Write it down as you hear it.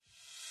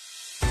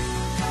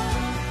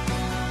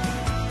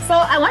So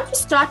I want to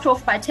start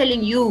off by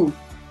telling you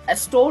a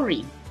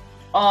story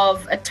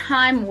of a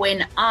time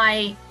when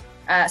I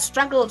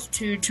struggled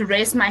to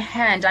raise my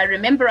hand. I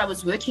remember I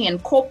was working in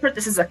corporate.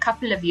 This is a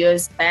couple of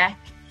years back.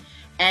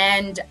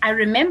 And I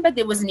remember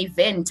there was an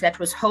event that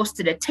was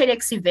hosted, a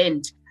TEDx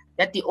event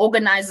that the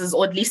organizers,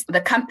 or at least the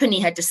company,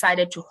 had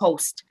decided to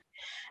host.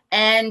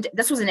 And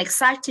this was an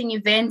exciting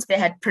event. They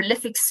had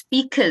prolific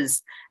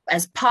speakers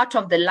as part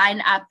of the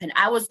lineup, and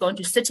I was going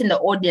to sit in the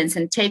audience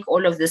and take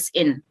all of this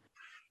in.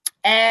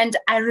 And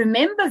I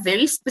remember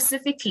very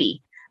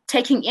specifically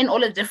taking in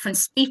all the different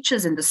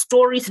speeches and the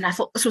stories, and I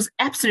thought this was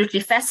absolutely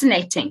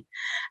fascinating.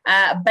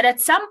 But at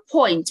some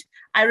point,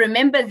 I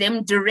remember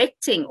them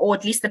directing, or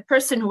at least the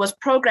person who was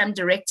program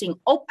directing,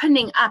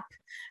 opening up,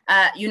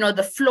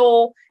 the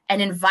floor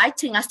and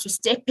inviting us to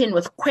step in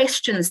with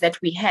questions that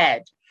we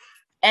had.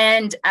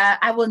 And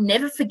I will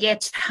never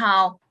forget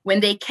how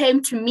when they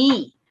came to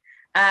me,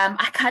 I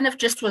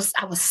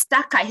was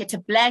stuck. I hit a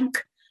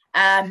blank.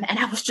 And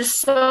I was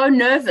just so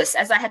nervous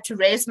as I had to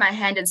raise my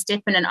hand and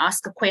step in and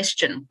ask a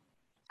question.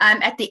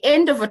 At the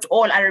end of it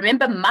all, I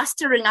remember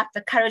mustering up the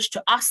courage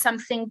to ask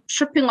something,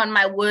 tripping on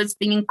my words,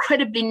 being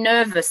incredibly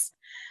nervous,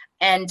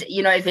 and,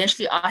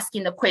 eventually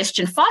asking the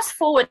question. Fast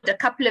forward a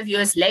couple of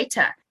years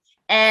later,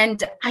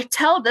 and I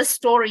tell this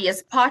story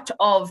as part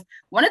of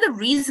one of the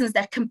reasons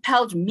that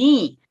compelled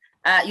me,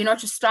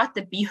 to start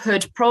the Be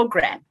Heard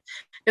program.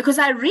 Because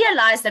I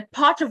realized that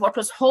part of what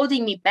was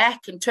holding me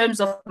back in terms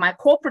of my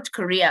corporate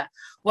career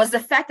was the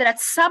fact that at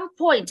some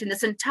point in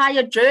this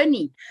entire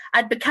journey,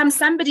 I'd become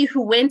somebody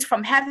who went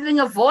from having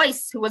a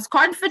voice, who was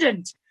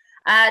confident,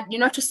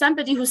 to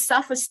somebody whose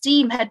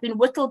self-esteem had been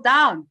whittled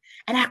down.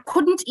 And I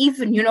couldn't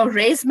even,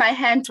 raise my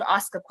hand to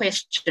ask a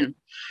question.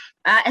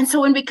 And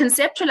so when we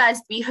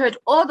conceptualized Be Heard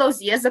all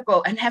those years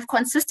ago and have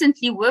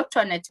consistently worked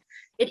on it,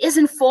 it is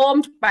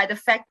informed by the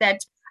fact that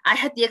I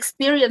had the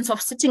experience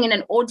of sitting in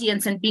an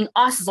audience and being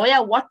asked,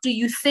 Zoya, what do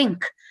you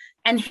think?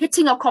 And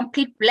hitting a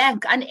complete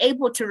blank,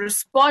 unable to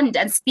respond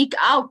and speak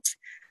out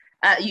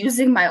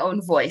using my own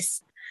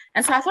voice.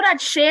 And so I thought I'd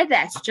share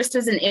that just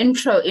as an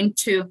intro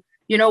into,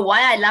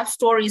 why I love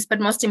stories, but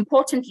most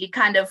importantly,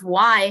 kind of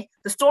why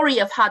the story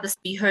of how this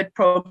Be Heard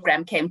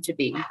program came to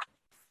be.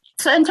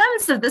 So in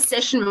terms of this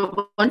session,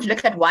 we're going to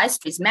look at why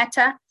stories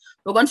matter.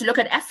 We're going to look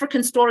at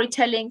African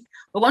storytelling.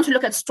 We're going to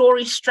look at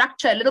story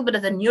structure, a little bit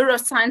of the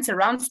neuroscience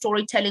around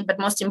storytelling, but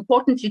most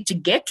importantly, to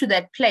get to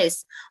that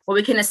place where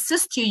we can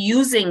assist you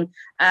using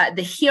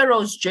the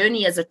hero's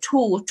journey as a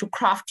tool to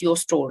craft your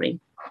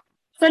story.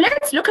 So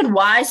let's look at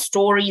why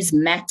stories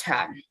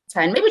matter.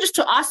 And maybe just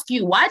to ask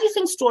you, why do you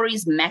think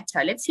stories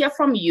matter? Let's hear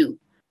from you.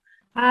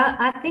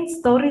 I think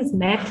stories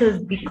matter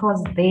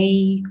because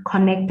they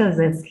connect us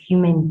as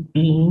human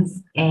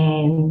beings.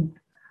 And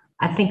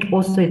I think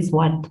also it's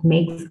what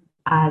makes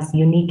us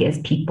unique as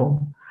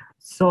people.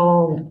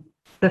 So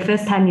the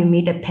first time you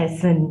meet a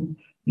person,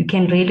 you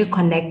can really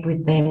connect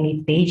with them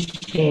if they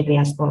share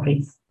their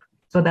stories.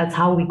 So that's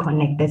how we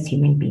connect as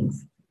human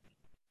beings.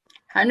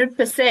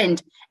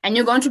 100%. And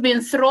you're going to be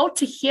enthralled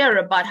to hear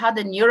about how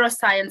the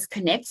neuroscience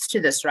connects to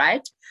this,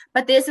 right?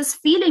 But there's this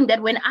feeling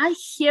that when I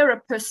hear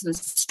a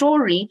person's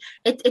story,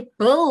 it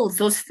builds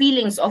those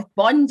feelings of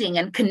bonding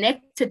and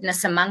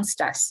connectedness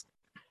amongst us.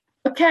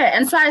 Okay,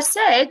 and so I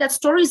say that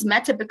stories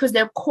matter because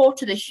they're core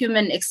to the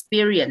human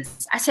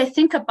experience. I say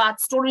think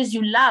about stories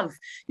you love,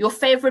 your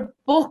favorite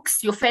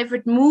books, your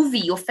favorite movie,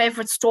 your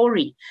favorite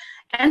story,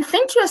 and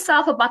think to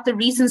yourself about the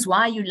reasons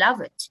why you love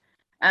it.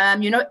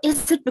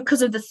 Is it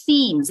because of the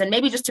themes? And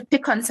maybe just to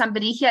pick on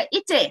somebody here,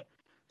 Ite,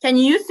 can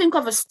you think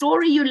of a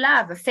story you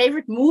love, a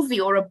favorite movie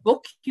or a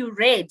book you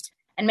read,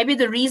 and maybe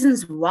the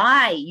reasons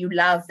why you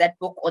love that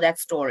book or that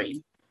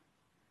story?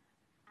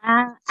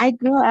 I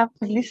grew up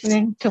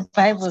listening to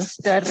Bible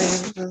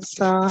stories,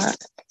 so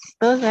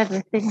those are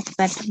the things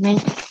that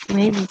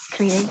made me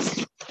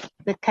create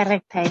the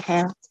character I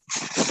have.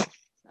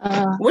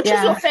 Which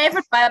is your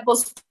favorite Bible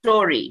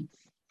story?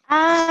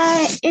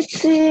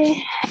 It's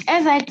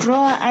as I grow,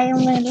 I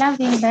am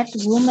loving that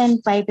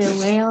woman by the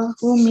well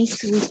who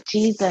meets with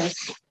Jesus.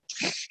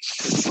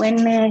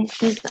 When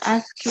he's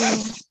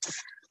asking,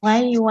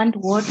 why you want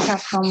water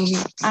from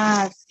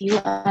us?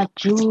 You are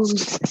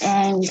Jews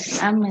and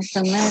I'm a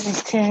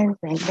Samaritan.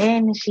 And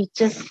then she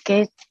just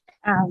gets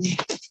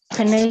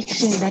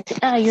connection that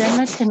you are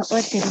not an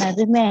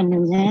ordinary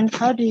man.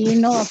 How do you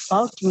know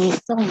about me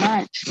so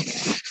much?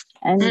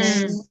 And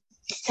then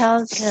he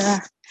tells her,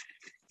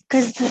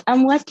 because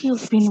I'm what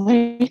you've been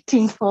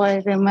waiting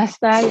for, the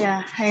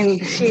Messiah.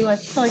 And she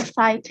was so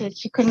excited.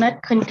 She could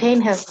not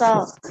contain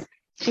herself.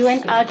 She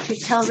went out to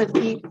tell the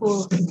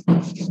people,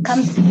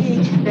 come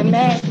see the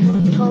man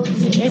who told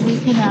me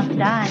everything I've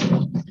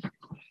done.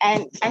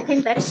 And I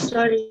think that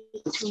story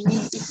to me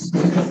is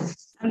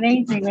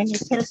amazing. When you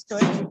tell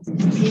stories to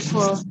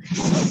people,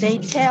 they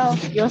tell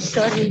your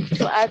story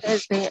to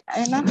others. Yeah.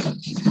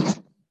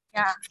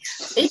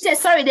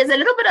 Sorry, there's a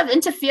little bit of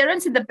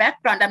interference in the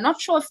background. I'm not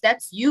sure if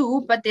that's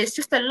you, but there's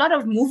just a lot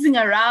of moving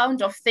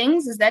around of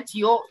things. Is that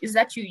your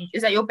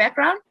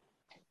background?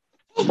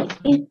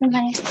 It's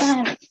my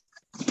son.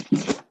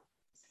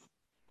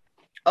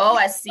 Oh,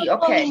 I see.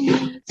 Okay.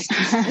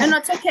 No,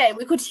 it's okay.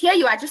 We could hear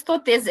you. I just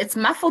thought it's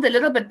muffled a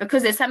little bit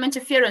because there's some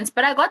interference,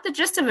 but I got the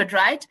gist of it,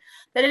 right?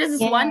 That it is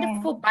this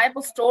wonderful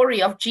Bible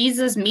story of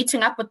Jesus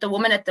meeting up with the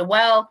woman at the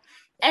well.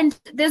 And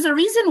there's a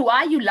reason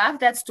why you love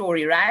that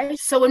story, right?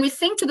 So when we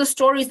think to the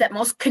stories that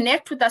most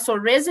connect with us or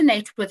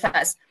resonate with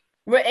us,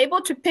 we're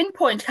able to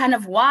pinpoint kind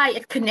of why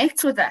it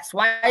connects with us,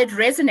 why it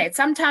resonates.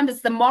 Sometimes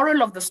it's the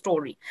moral of the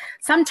story.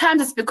 Sometimes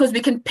it's because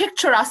we can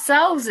picture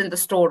ourselves in the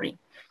story.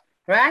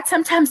 Right?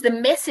 Sometimes the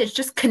message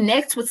just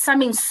connects with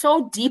something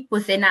so deep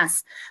within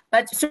us,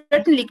 but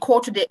certainly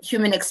core to the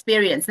human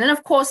experience. And then,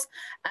 of course,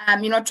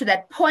 to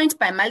that point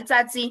by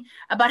Maltsatsi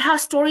about how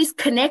stories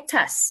connect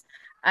us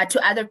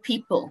to other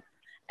people.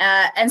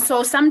 And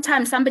so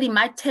sometimes somebody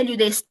might tell you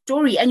their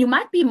story and you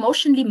might be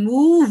emotionally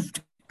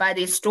moved by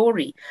their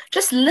story,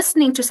 just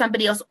listening to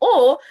somebody else,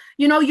 or,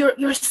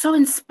 you're so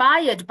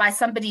inspired by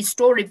somebody's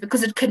story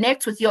because it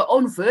connects with your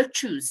own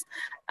virtues,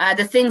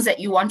 the things that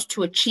you want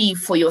to achieve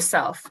for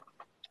yourself.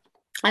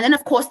 And then,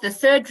 of course, the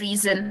third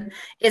reason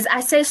is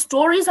I say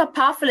stories are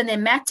powerful and they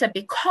matter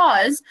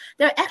because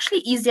they're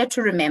actually easier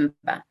to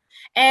remember.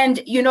 And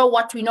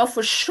what we know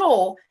for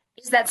sure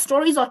is that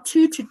stories are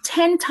 2 to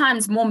 10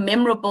 times more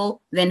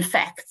memorable than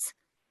facts.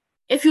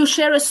 If you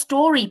share a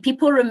story,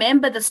 people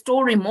remember the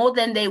story more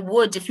than they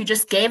would if you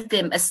just gave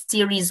them a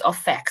series of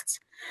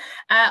facts.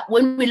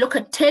 When we look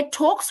at TED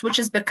Talks, which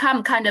has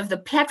become kind of the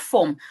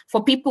platform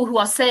for people who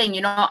are saying,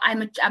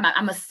 I'm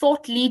a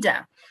thought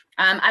leader.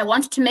 I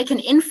want to make an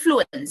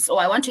influence,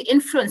 or I want to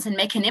influence and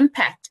make an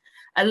impact.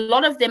 A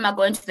lot of them are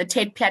going to the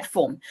TED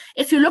platform.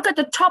 If you look at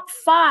the top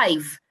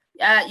 5,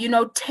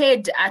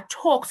 TED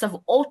talks of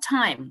all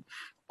time,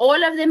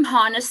 all of them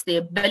harness the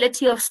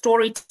ability of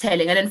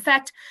storytelling. And in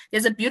fact,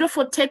 there's a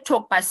beautiful TED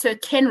talk by Sir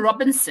Ken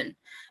Robinson,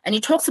 and he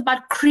talks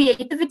about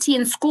creativity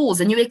in schools.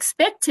 And you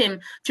expect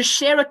him to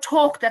share a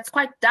talk that's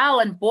quite dull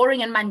and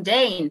boring and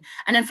mundane.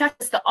 And in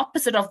fact, it's the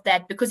opposite of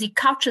that because he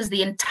couches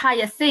the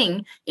entire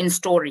thing in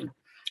story.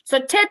 So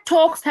TED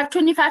Talks have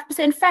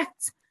 25%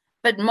 facts,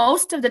 but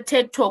most of the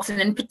TED Talks, and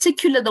in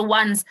particular the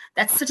ones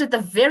that sit at the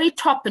very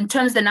top in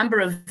terms of the number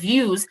of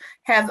views,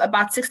 have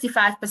about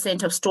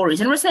 65% of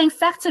stories. And we're saying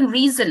facts and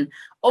reason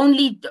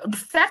only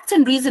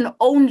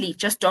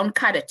just don't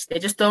cut it. They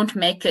just don't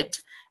make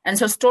it. And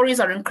so stories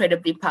are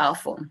incredibly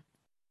powerful.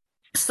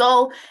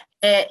 So,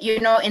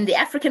 in the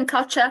African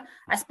culture,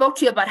 I spoke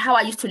to you about how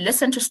I used to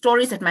listen to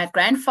stories that my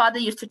grandfather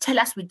used to tell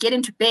us. We'd get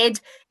into bed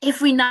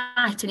every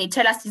night and he'd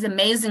tell us these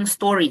amazing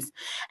stories.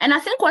 And I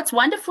think what's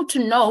wonderful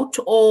to note,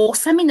 or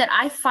something that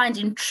I find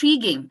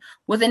intriguing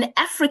within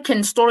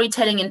African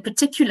storytelling in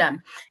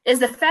particular, is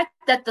the fact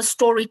that the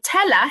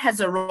storyteller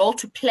has a role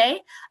to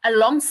play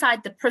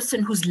alongside the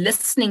person who's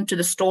listening to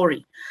the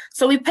story.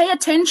 So we pay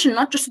attention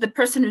not just to the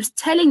person who's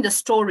telling the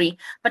story,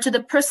 but to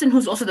the person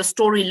who's also the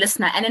story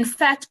listener. And in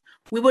fact,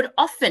 we would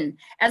often,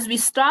 as we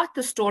start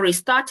the story,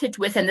 start it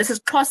with, and this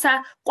is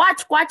Xhosa,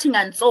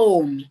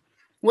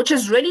 which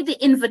is really the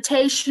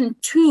invitation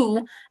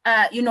to,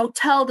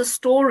 tell the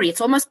story.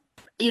 It's almost,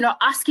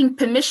 asking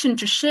permission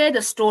to share the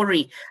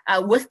story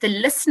with the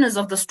listeners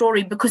of the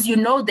story, because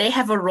they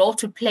have a role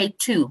to play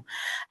too.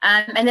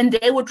 And then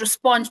they would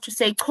respond to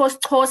say, and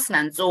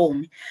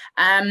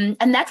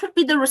that would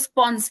be the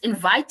response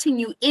inviting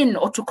you in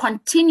or to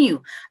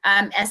continue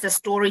as the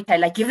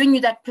storyteller, giving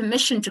you that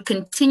permission to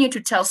continue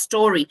to tell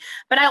story.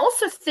 But I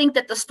also think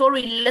that the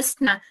story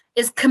listener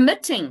is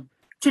committing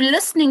to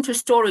listening to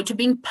story, to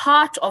being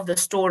part of the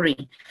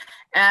story.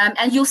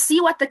 And you'll see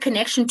what the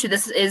connection to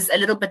this is a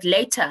little bit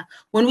later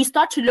when we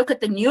start to look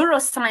at the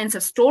neuroscience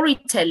of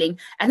storytelling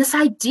and this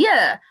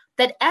idea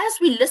that as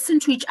we listen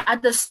to each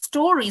other's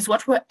stories,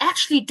 what we're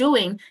actually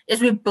doing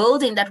is we're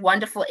building that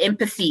wonderful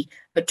empathy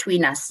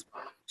between us.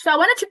 So I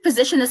wanted to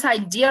position this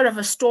idea of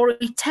a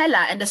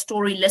storyteller and a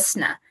story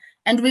listener.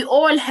 And we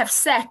all have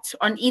sat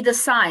on either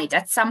side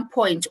at some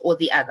point or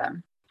the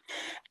other.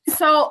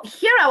 So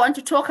here I want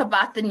to talk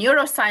about the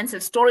neuroscience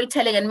of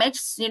storytelling, and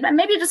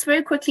maybe just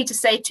very quickly to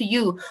say to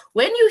you,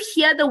 when you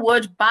hear the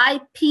word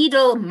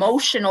bipedal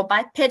motion or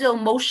bipedal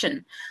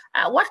motion,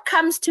 what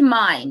comes to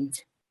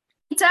mind?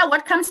 Peter,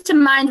 what comes to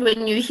mind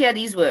when you hear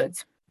these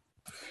words?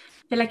 I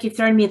feel like you've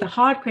thrown me the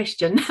hard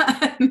question.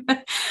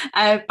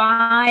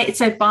 Bi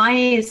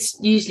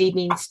usually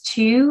means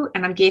two,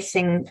 and I'm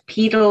guessing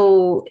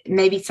pedal,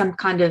 maybe some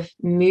kind of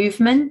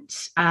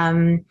movement.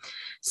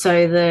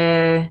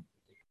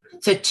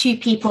 So two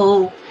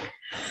people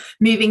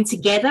moving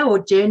together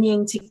or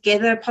journeying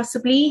together,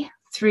 possibly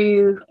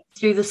through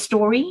the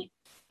story.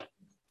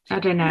 I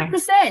don't know.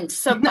 100%.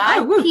 So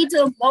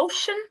bipedal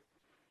motion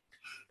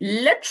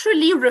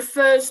literally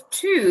refers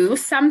to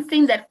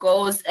something that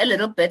goes a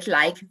little bit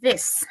like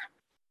this.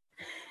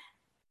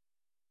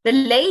 The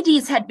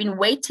ladies had been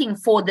waiting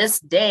for this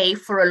day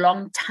for a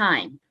long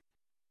time.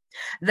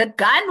 The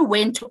gun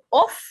went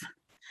off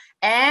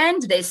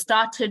and they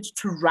started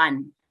to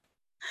run.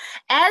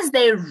 As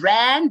they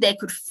ran, they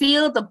could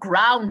feel the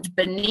ground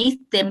beneath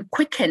them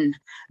quicken,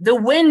 the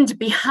wind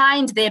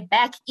behind their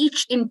back,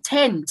 each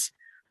intent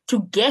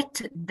to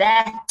get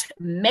that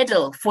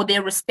medal for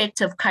their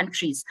respective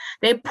countries.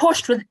 They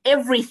pushed with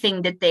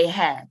everything that they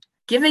had,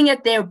 giving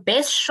it their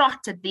best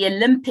shot at the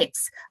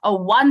Olympics, a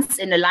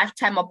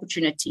once-in-a-lifetime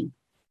opportunity.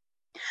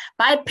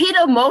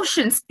 Bipedal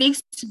motion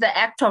speaks to the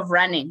act of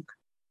running.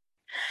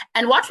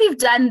 And what we've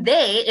done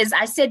there is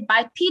I said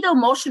bipedal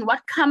motion,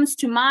 what comes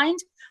to mind?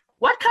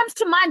 What comes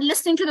to mind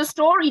listening to the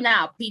story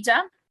now,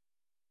 Peter?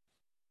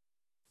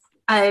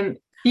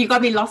 You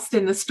got me lost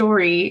in the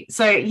story.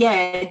 So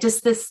yeah,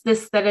 just this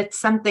that it's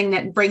something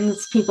that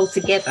brings people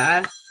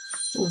together.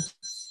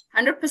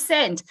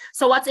 100%.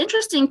 So what's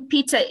interesting,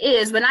 Peter,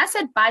 is when I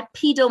said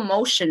bipedal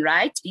motion,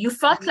 right? You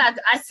felt like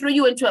I threw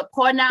you into a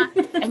corner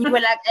and you were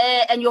like,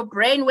 and your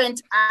brain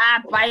went,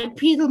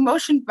 bipedal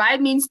motion. Bi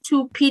means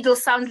two, pedal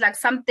sounds like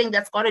something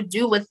that's got to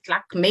do with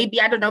like maybe,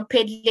 I don't know,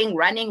 pedaling,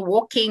 running,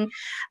 walking.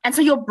 And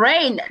so your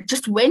brain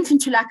just went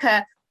into like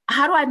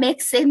how do I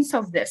make sense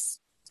of this?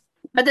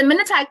 But the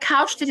minute I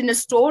couched it in a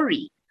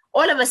story,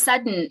 all of a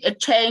sudden it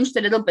changed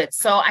a little bit.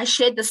 So I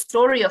shared the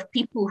story of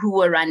people who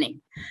were running.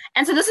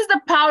 And so this is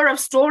the power of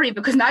story,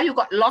 because now you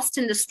got lost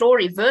in the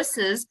story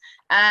versus,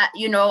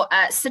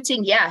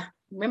 sitting here.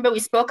 Remember we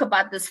spoke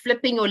about this,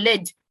 flipping your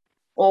lid,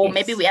 or yes.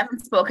 Maybe we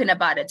haven't spoken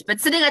about it,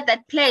 but sitting at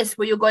that place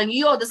where you're going,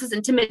 this is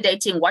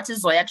intimidating. What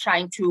is Zoya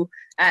trying to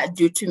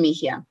do to me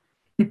here?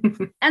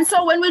 And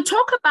so when we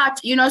talk about,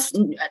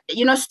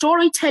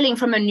 storytelling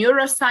from a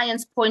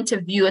neuroscience point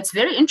of view, it's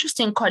very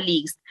interesting,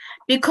 colleagues,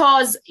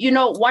 because,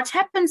 what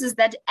happens is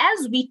that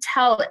as we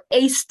tell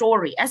a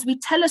story,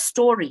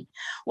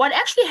 what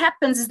actually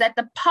happens is that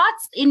the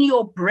parts in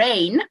your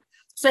brain,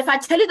 so if I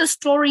tell you the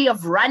story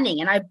of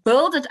running and I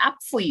build it up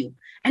for you,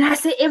 and I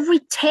say every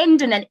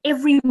tendon and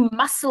every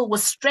muscle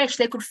was stretched,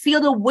 they could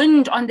feel the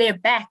wind on their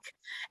back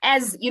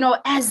as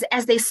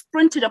they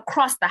sprinted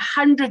across the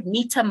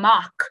 100-meter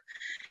mark.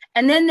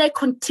 And then they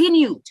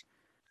continued,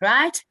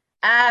 right?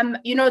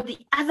 The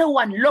other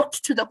one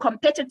looked to the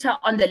competitor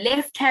on the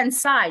left-hand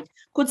side,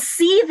 could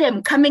see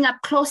them coming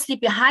up closely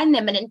behind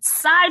them, and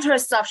inside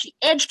herself, she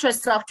edged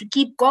herself to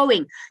keep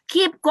going.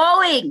 Keep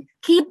going,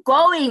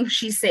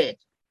 she said.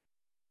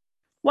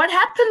 What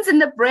happens in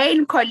the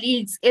brain,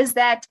 colleagues, is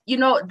that,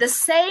 the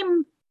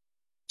same,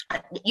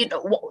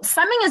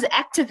 something is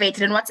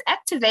activated, and what's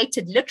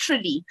activated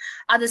literally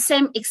are the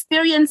same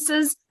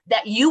experiences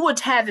that you would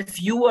have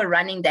if you were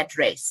running that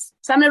race.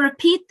 So I'm going to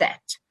repeat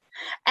that.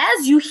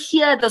 As you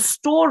hear the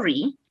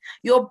story,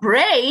 your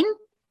brain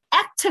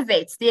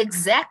activates the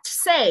exact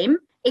same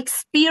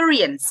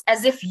experience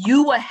as if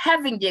you were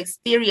having the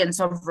experience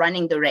of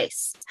running the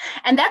race.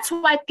 And that's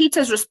why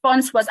Peter's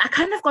response was, I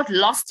kind of got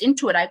lost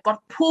into it. I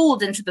got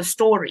pulled into the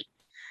story.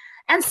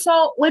 And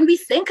so when we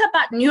think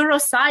about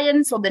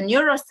neuroscience or the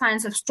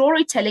neuroscience of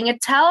storytelling,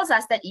 it tells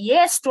us that,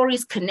 yes,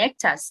 stories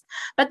connect us.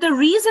 But the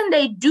reason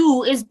they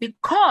do is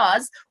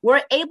because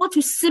we're able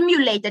to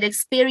simulate that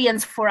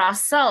experience for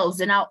ourselves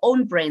in our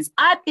own brains.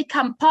 I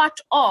become part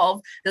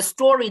of the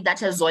story that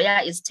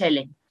Zoya is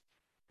telling.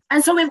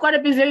 And so we've got to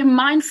be very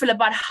mindful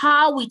about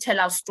how we tell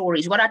our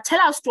stories. We've got to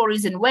tell our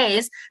stories in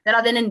ways that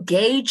are then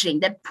engaging,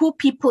 that pull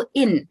people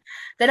in,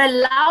 that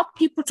allow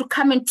people to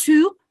come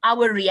into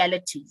our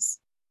realities.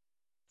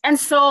 And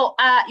so,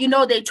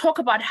 they talk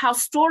about how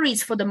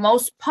stories, for the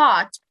most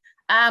part,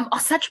 are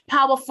such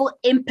powerful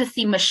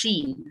empathy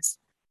machines,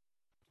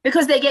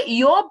 because they get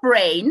your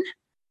brain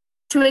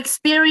to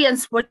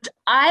experience what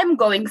I'm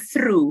going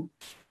through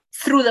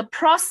the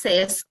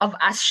process of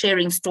us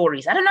sharing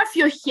stories. I don't know if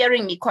you're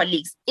hearing me,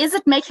 colleagues. Is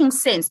it making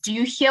sense? Do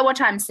you hear what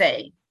I'm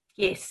saying?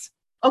 Yes.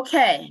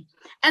 Okay.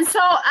 And so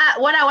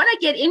what I want to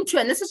get into,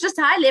 and this is just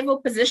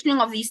high-level positioning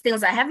of these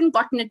things, I haven't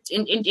gotten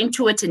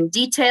into it in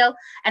detail,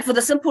 and for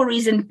the simple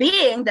reason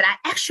being that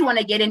I actually want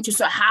to get into,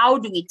 so how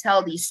do we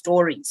tell these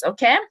stories,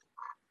 okay?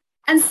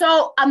 And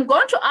so I'm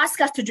going to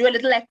ask us to do a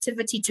little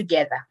activity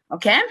together,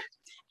 okay?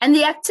 And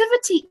the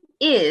activity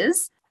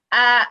is,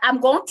 I'm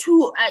going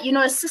to,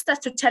 assist us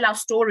to tell our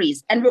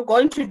stories, and we're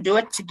going to do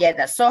it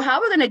together. So how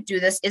we're going to do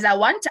this is I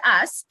want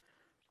us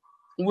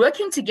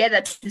working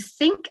together to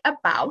think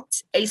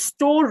about a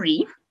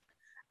story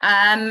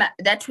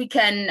that we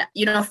can,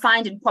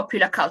 find in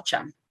popular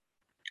culture.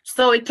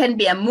 So it can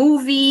be a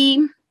movie,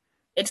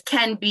 it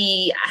can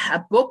be a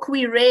book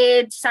we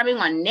read, something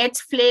on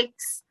Netflix.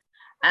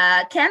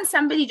 Can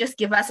somebody just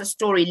give us a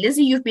story?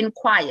 Lizzie, you've been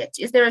quiet.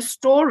 Is there a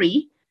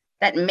story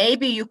that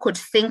maybe you could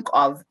think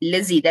of,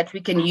 Lizzie, that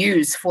we can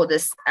use for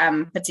this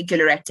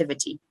particular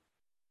activity?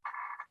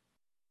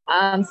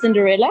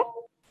 Cinderella.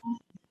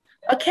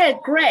 Okay,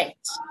 great.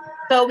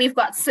 So we've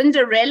got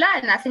Cinderella,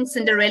 and I think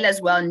Cinderella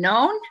is well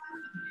known.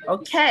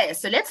 Okay,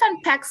 so let's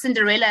unpack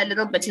Cinderella a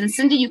little bit. And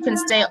Cindy, you can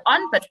stay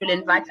on, but we'll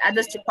invite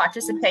others to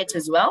participate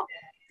as well.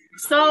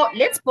 So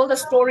let's build a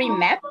story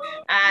map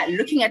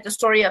looking at the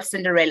story of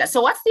Cinderella.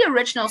 So what's the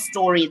original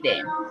story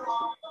there?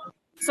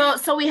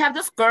 So we have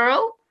this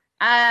girl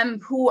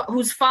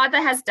whose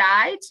father has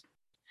died,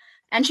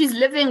 and she's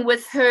living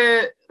with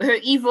her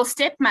evil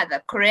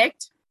stepmother,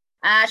 correct?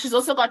 She's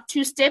also got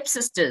two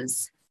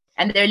stepsisters,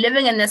 and they're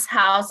living in this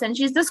house, and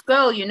she's this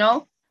girl,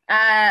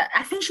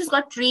 I think she's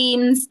got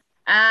dreams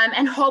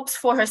and hopes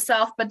for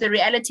herself, but the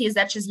reality is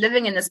that she's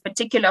living in this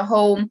particular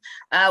home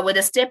where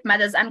the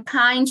stepmother's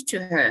unkind to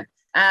her.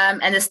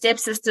 And the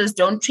stepsisters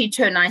don't treat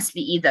her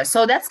nicely either.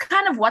 So that's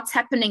kind of what's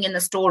happening in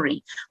the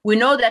story. We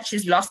know that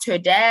she's lost her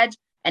dad,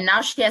 and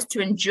now she has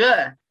to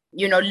endure,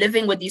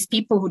 living with these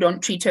people who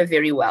don't treat her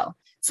very well.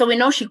 So we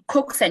know she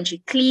cooks and she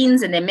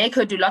cleans, and they make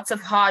her do lots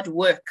of hard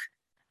work.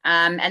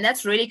 And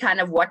that's really kind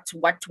of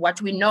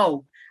what we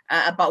know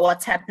about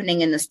what's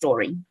happening in the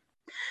story.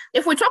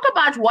 If we talk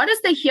about what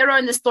is the hero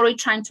in the story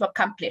trying to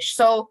accomplish,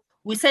 so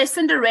we say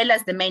Cinderella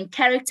is the main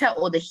character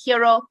or the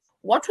hero.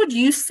 What would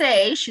you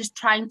say she's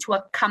trying to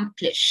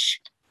accomplish?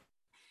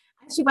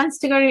 She wants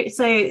to go.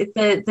 So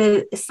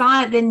the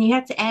side, then you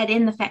have to add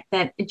in the fact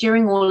that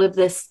during all of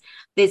this,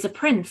 there's a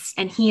prince,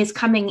 and he is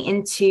coming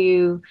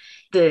into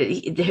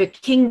the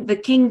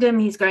kingdom.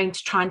 He's going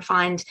to try and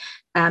find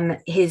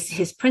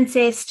his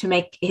princess to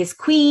make his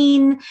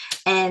queen.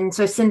 And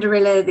so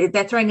Cinderella,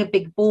 they're throwing a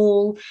big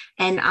ball,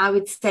 and I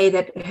would say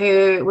that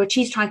what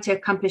she's trying to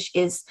accomplish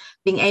is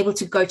being able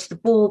to go to the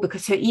ball,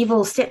 because her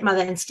evil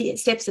stepmother and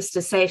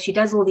stepsister say if she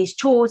does all these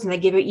chores and they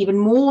give her even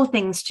more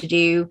things to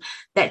do,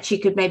 that she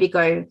could maybe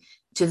go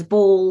to the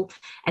ball.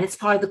 And it's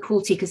part of the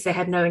cruelty because they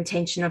had no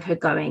intention of her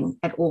going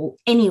at all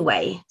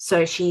anyway.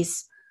 So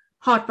she's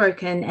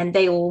heartbroken, and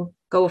they all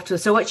go off to her.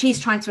 So what she's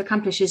trying to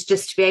accomplish is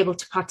just to be able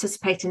to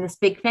participate in this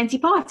big fancy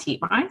party,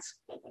 right?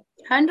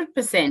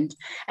 100%.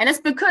 And it's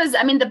because,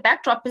 the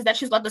backdrop is that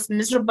she's got this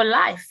miserable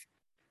life.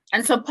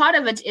 And so part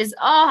of it is,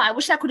 I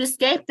wish I could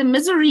escape the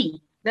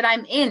misery that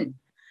I'm in.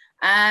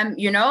 And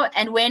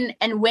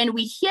when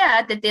we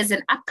hear that there's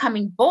an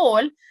upcoming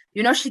ball,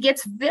 she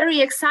gets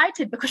very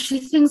excited because she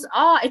thinks,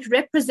 it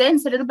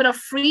represents a little bit of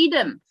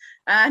freedom,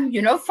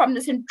 from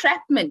this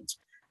entrapment,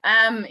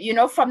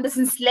 from this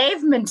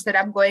enslavement that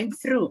I'm going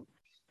through.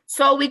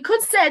 So we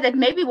could say that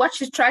maybe what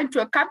she's trying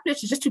to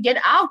accomplish is just to get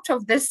out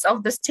of this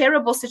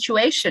terrible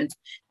situation.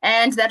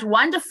 And that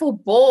wonderful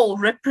ball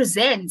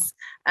represents,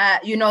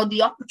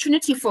 the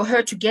opportunity for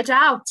her to get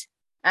out,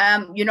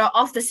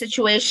 of the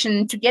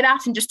situation, to get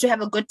out and just to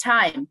have a good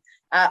time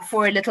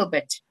for a little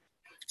bit.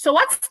 So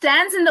what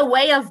stands in the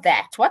way of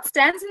that? What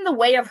stands in the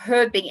way of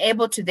her being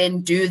able to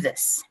then do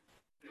this?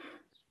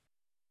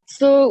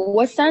 So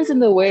what stands in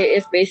the way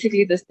is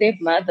basically the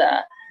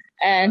stepmother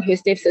and her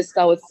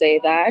stepsister would say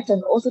that.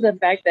 And also the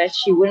fact that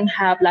she wouldn't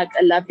have like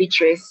a lovely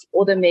dress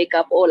or the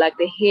makeup or like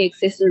the hair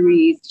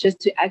accessories just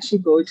to actually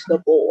go to the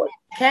ball.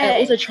 Okay.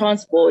 And also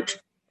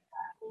transport.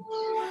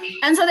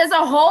 And so there's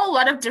a whole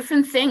lot of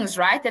different things,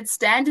 right, that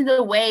stand in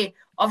the way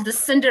of the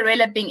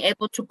Cinderella being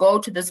able to go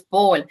to this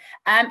ball.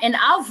 In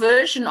our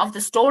version of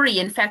the story,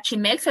 in fact, she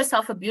makes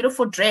herself a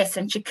beautiful dress,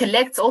 and she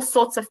collects all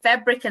sorts of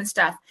fabric and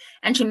stuff,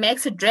 and she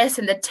makes a dress,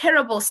 and the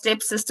terrible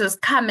stepsisters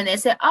come and they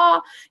say,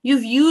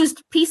 you've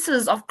used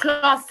pieces of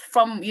cloth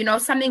from,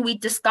 something we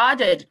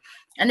discarded.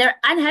 And they're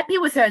unhappy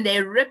with her, and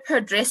they rip her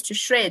dress to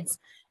shreds.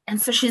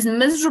 And so she's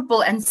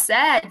miserable and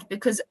sad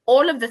because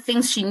all of the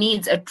things she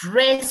needs, a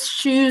dress,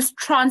 shoes,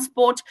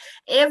 transport,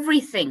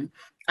 everything,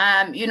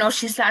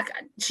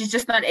 she's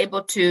just not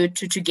able to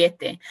get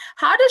there.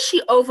 How does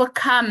she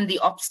overcome the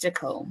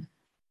obstacle?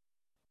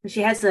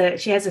 She has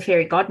a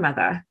fairy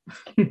godmother,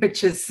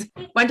 which is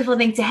a wonderful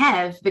thing to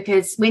have,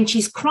 because when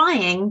she's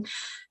crying,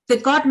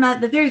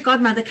 the fairy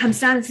godmother comes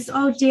down and says,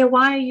 "Oh dear,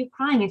 why are you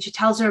crying?" And she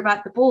tells her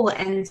about the ball.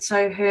 And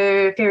so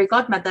her fairy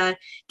godmother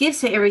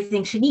gives her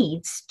everything she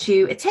needs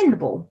to attend the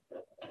ball.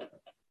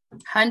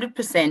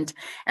 100%.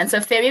 And so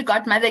fairy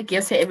godmother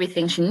gives her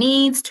everything she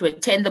needs to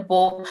attend the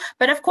ball.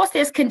 But of course,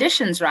 there's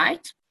conditions,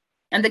 right?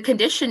 And the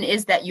condition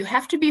is that you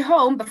have to be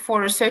home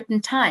before a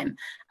certain time.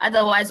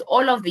 Otherwise,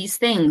 all of these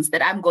things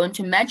that I'm going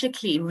to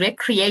magically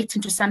recreate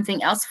into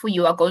something else for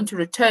you are going to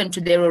return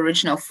to their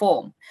original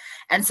form.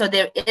 And so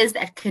there is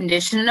that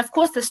condition. And of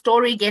course, the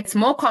story gets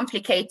more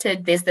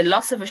complicated. There's the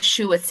loss of a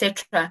shoe,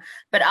 etc.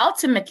 But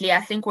ultimately,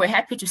 I think we're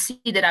happy to see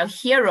that our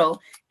hero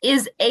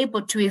is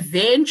able to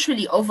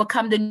eventually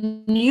overcome the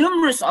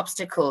numerous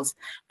obstacles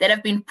that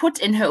have been put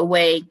in her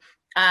way.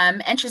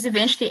 And she's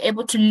eventually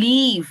able to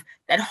leave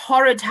that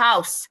horrid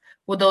house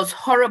with those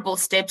horrible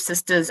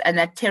stepsisters and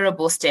that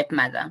terrible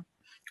stepmother.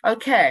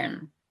 Okay.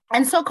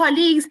 And so,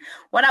 colleagues,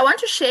 what I want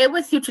to share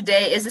with you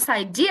today is this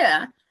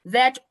idea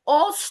that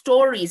all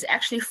stories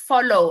actually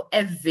follow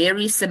a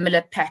very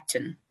similar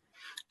pattern.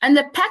 And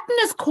the pattern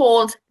is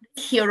called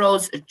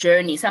Hero's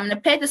Journey. So I'm going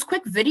to play this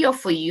quick video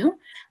for you.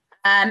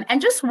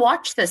 And just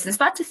watch this and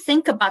start to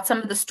think about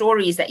some of the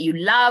stories that you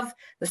love,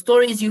 the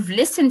stories you've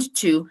listened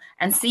to,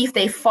 and see if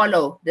they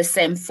follow the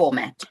same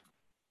format.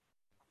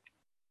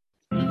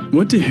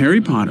 What do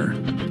Harry Potter,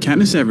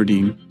 Katniss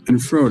Everdeen, and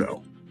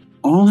Frodo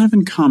all have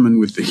in common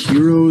with the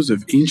heroes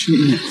of ancient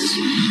myths?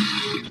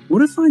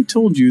 What if I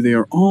told you they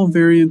are all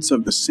variants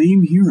of the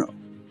same hero?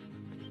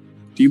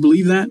 Do you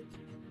believe that?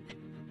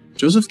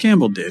 Joseph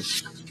Campbell did.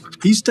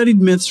 He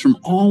studied myths from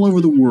all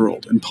over the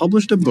world and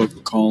published a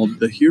book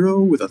called The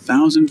Hero with a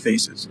Thousand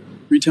Faces,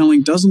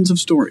 retelling dozens of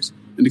stories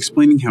and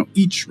explaining how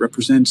each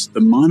represents the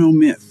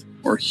monomyth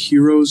or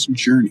hero's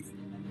journey.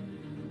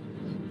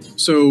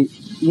 So,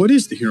 what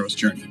is the hero's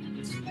journey?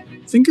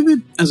 Think of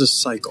it as a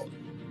cycle.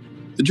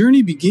 The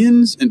journey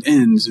begins and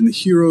ends in the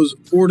hero's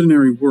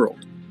ordinary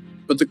world,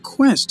 but the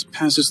quest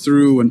passes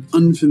through an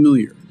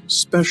unfamiliar,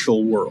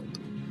 special world.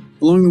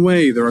 Along the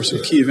way, there are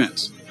some key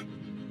events.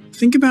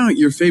 Think about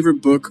your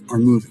favorite book or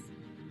movie.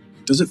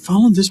 Does it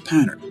follow this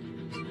pattern?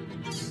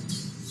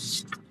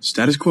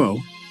 Status quo,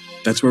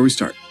 that's where we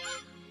start.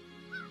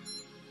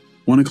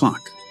 1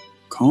 o'clock,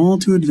 call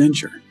to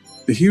adventure.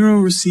 The hero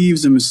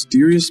receives a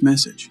mysterious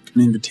message, an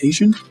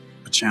invitation,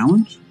 a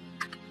challenge.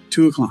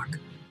 2 o'clock,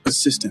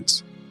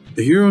 assistance.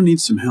 The hero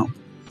needs some help,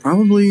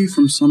 probably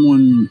from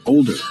someone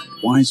older,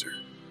 wiser.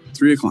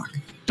 3 o'clock,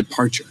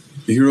 departure.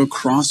 The hero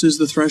crosses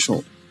the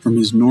threshold from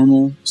his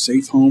normal,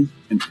 safe home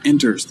and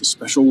enters the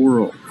special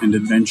world and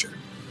adventure.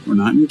 We're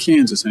not in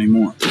Kansas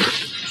anymore.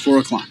 4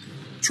 o'clock,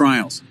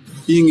 trials.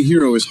 Being a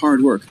hero is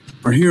hard work.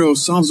 Our hero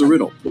solves a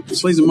riddle,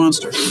 slays a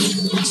monster,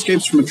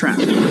 escapes from a trap.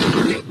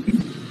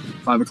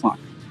 5 o'clock,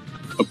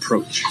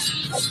 approach.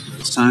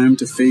 It's time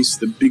to face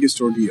the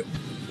biggest ordeal,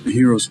 the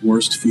hero's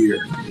worst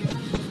fear.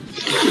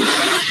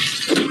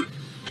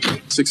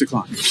 6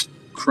 o'clock,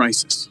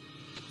 crisis.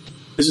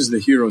 This is the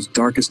hero's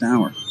darkest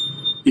hour.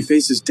 He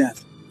faces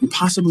death and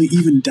possibly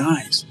even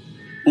dies,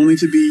 only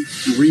to be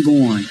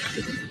reborn.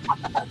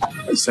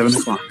 7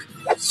 o'clock,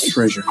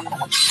 treasure.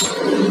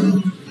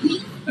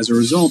 As a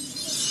result,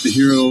 the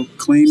hero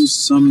claims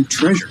some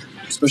treasure,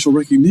 special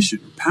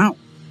recognition, power.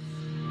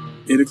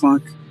 8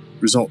 o'clock,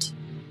 result.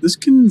 This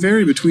can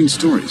vary between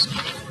stories.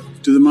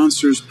 Do the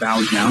monsters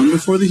bow down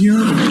before the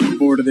hero,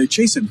 or do they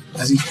chase him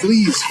as he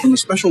flees from the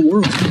special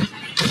world?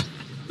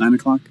 9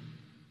 o'clock,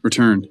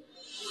 return.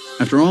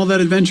 After all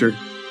that adventure,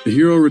 the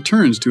hero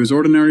returns to his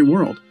ordinary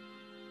world.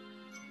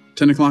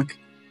 10 o'clock,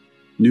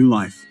 new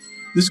life.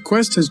 This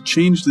quest has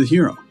changed the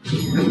hero.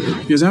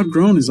 He has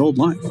outgrown his old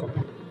life.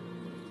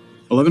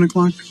 11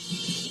 o'clock,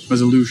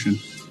 resolution.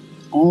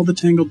 All the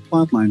tangled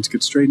plot lines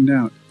get straightened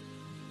out.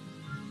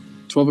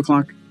 12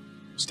 o'clock,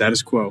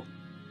 status quo,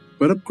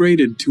 but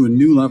upgraded to a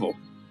new level.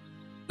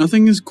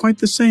 Nothing is quite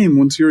the same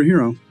once you're a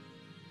hero.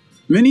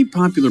 Many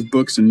popular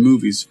books and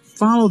movies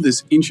follow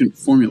this ancient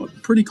formula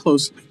pretty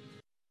closely.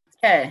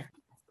 Okay.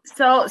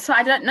 So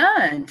I don't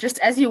know. Just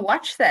as you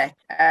watch that,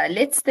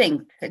 let's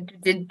think.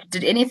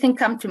 Did anything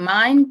come to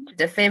mind?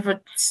 Did a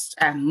favorite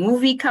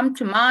movie come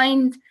to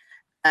mind?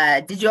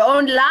 Did your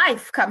own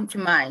life come to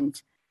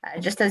mind?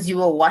 Just as you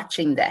were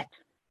watching that.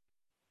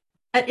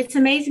 It's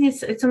amazing.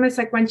 It's almost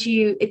like once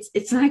you,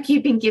 it's like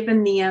you've been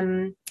given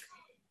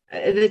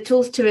the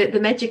tools to it,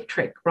 the magic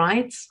trick,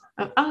 right?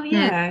 Oh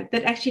yeah,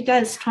 that actually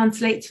does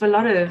translate to a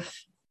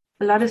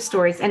lot of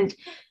stories. And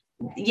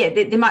yeah,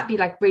 there might be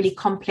like really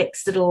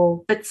complex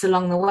little bits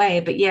along the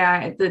way, but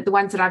yeah, the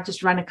ones that I've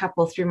just run a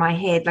couple through my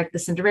head, like the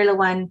Cinderella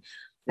one,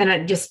 and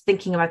I'm just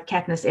thinking about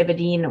Katniss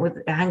Everdeen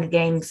with the Hunger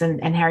Games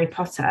and Harry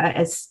Potter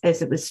as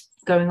it was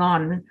going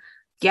on.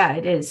 Yeah,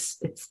 it is.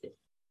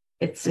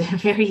 It's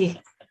very.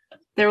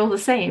 They're all the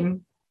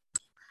same.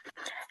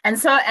 And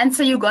so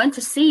you're going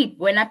to see,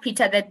 Buena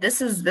Peter, that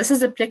this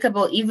is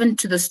applicable even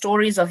to the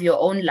stories of your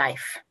own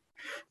life.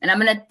 And I'm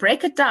going to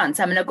break it down.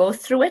 So I'm going to go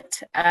through it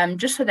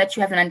just so that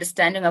you have an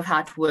understanding of how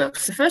it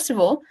works. So first of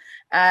all,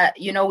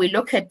 we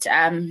look at,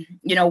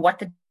 what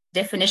the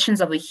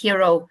definitions of a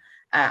hero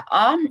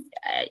are.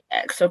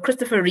 So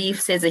Christopher Reeve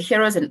says a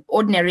hero is an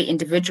ordinary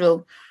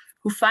individual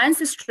who finds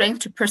the strength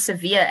to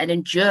persevere and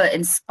endure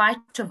in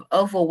spite of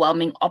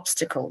overwhelming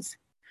obstacles.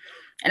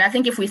 And I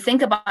think if we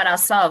think about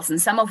ourselves and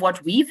some of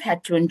what we've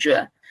had to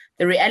endure,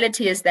 the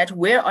reality is that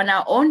we're on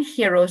our own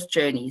hero's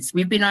journeys.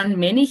 We've been on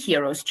many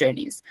hero's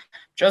journeys.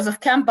 Joseph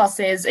Campbell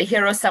says a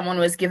hero is someone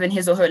who has given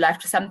his or her life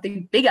to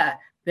something bigger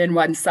than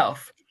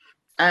oneself.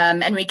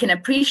 And we can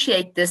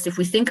appreciate this if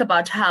we think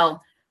about how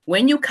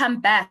when you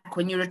come back,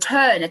 when you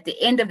return at the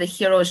end of the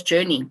hero's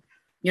journey,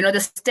 the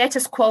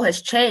status quo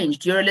has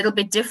changed. You're a little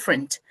bit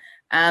different.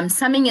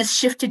 Something has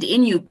shifted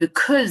in you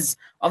because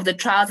of the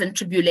trials and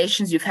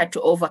tribulations you've had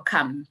to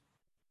overcome.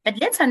 But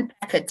let's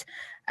unpack it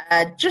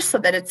just so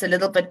that it's a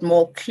little bit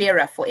more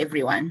clearer for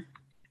everyone.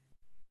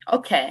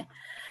 Okay.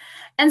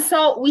 And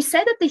so we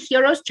say that the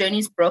hero's journey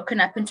is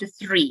broken up into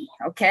 3.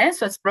 Okay.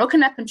 So it's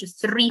broken up into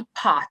 3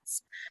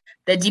 parts.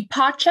 The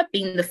departure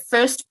being the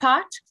first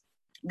part,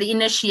 the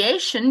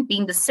initiation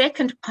being the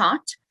second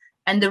part,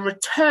 and the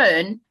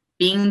return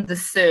being the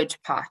third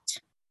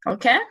part.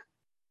 Okay.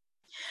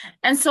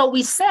 And so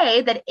we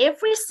say that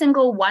every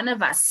single one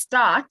of us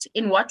start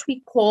in what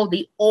we call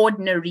the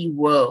ordinary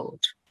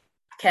world,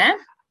 okay?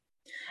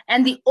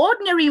 And the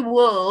ordinary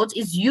world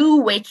is you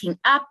waking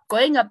up,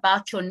 going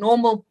about your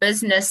normal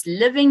business,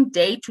 living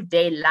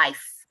day-to-day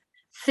life.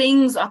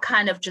 Things are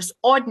kind of just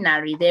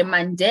ordinary. They're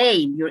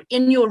mundane. You're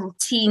in your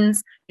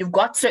routines. You've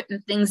got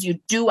certain things you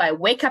do. I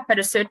wake up at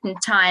a certain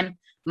time.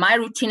 My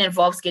routine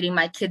involves getting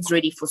my kids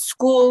ready for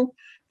school,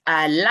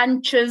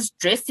 lunches,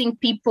 dressing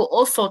people,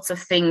 all sorts of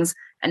things,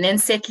 and then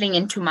settling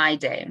into my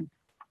day.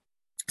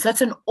 So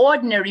it's an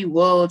ordinary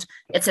world.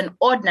 It's an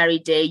ordinary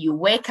day. You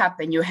wake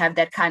up and you have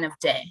that kind of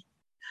day.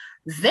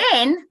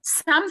 Then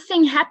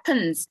something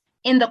happens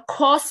in the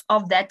course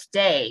of that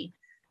day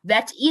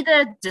that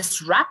either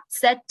disrupts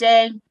that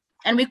day,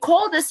 and we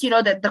call this,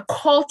 the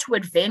call to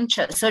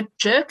adventure. So it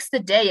jerks the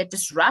day, it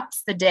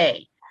disrupts the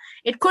day.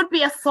 It could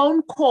be a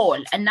phone call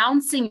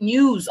announcing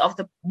news of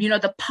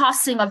the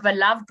passing of a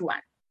loved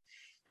one.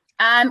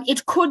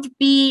 It could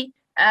be,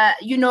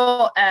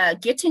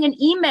 getting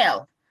an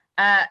email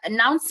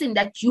announcing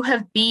that you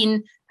have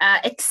been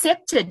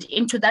accepted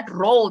into that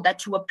role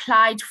that you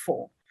applied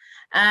for.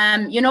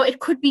 It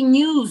could be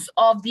news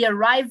of the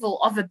arrival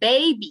of a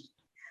baby,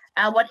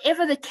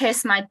 whatever the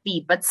case might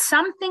be. But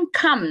something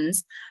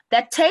comes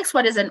that takes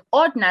what is an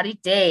ordinary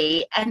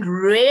day and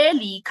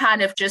really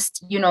kind of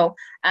just,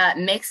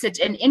 makes it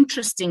an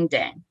interesting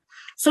day.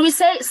 So we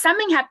say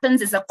something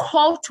happens is a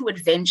call to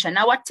adventure.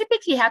 Now, what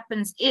typically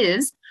happens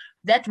is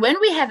that when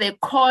we have a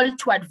call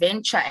to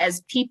adventure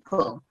as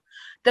people,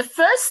 the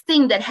first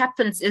thing that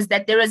happens is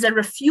that there is a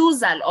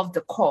refusal of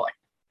the call.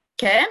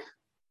 Okay.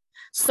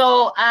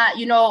 So,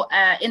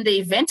 in the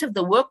event of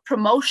the work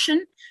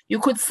promotion, you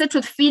could sit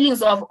with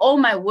feelings of, oh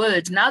my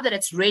word, now that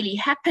it's really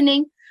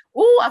happening.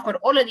 Oh, I've got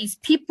all of these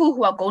people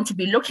who are going to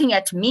be looking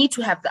at me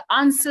to have the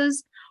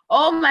answers.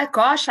 Oh my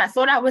gosh, I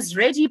thought I was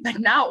ready, but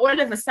now all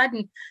of a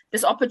sudden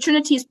this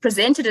opportunity has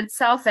presented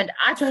itself and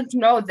I don't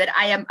know that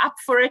I am up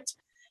for it.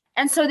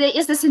 And so there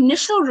is this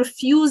initial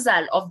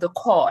refusal of the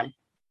call,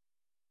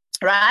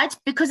 right?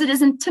 Because it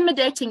is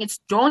intimidating, it's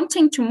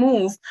daunting to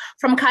move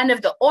from kind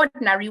of the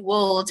ordinary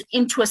world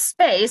into a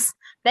space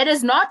that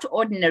is not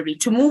ordinary,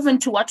 to move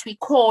into what we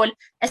call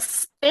a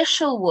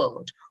special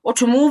world, or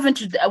to move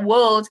into a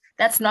world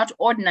that's not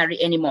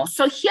ordinary anymore.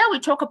 So here we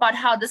talk about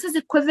how this is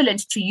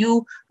equivalent to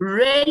you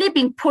really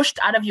being pushed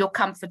out of your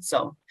comfort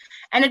zone.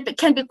 And it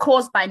can be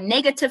caused by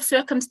negative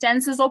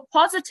circumstances or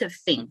positive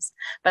things,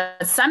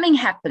 but something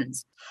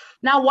happens.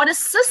 Now, what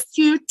assists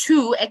you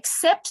to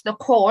accept the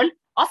call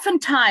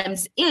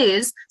oftentimes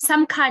is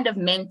some kind of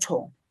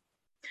mentor.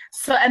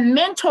 So a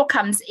mentor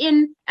comes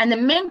in and the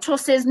mentor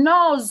says,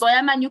 no,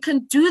 Zoya, man, you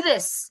can do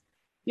this.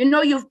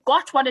 You've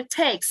got what it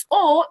takes.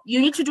 Or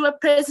you need to do a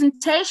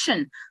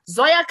presentation.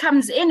 Zoya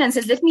comes in and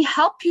says, let me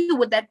help you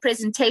with that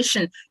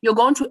presentation. You're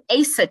going to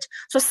ace it.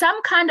 So some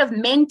kind of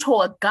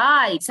mentor,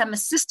 guide, some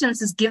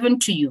assistance is given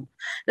to you.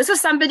 This is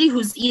somebody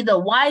who's either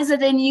wiser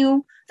than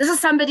you. This is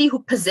somebody who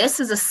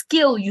possesses a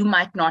skill you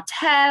might not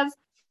have.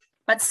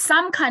 But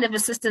some kind of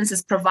assistance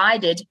is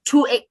provided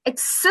to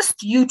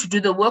assist you to do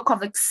the work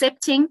of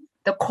accepting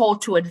the call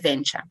to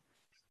adventure.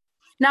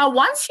 Now,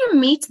 once you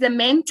meet the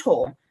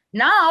mentor,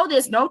 now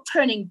there's no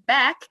turning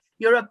back.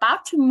 You're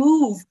about to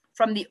move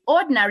from the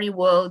ordinary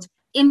world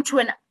into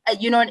an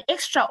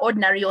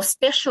extraordinary or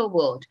special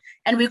world.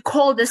 And we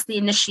call this the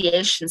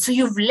initiation. So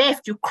you've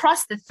left, you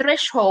crossed the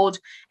threshold,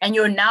 and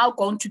you're now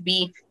going to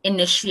be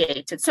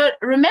initiated. So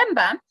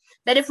remember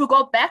that if we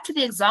go back to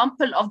the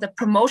example of the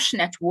promotion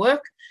at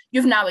work,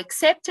 you've now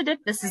accepted it.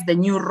 This is the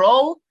new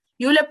role.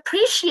 You'll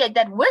appreciate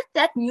that with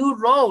that new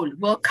role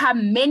will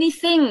come many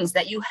things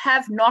that you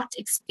have not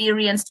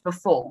experienced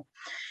before.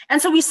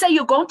 And so we say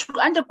you're going to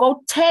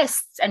undergo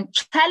tests and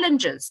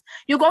challenges.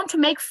 You're going to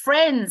make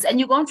friends and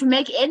you're going to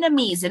make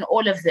enemies in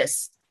all of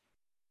this.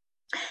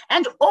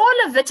 And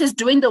all of it is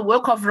doing the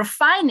work of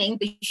refining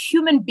the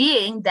human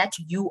being that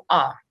you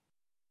are.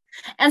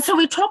 And so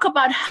we talk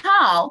about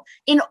how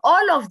in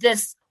all of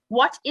this,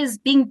 what is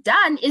being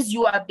done is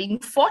you are being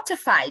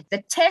fortified.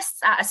 The tests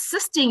are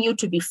assisting you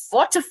to be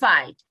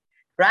fortified,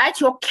 right?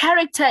 Your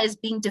character is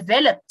being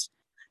developed.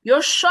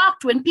 You're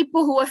shocked when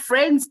people who are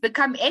friends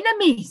become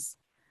enemies.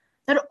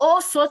 That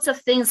all sorts of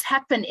things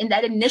happen in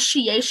that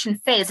initiation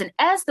phase. And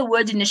as the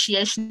word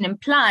initiation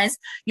implies,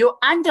 you're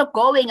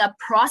undergoing a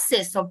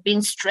process of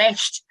being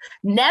stretched,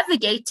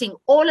 navigating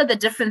all of the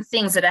different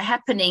things that are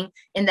happening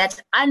in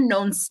that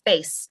unknown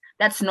space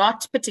that's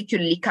not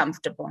particularly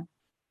comfortable.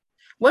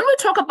 When we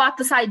talk about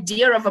this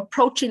idea of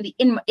approaching the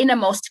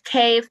innermost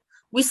cave,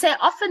 we say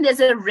often there's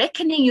a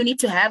reckoning you need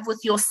to have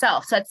with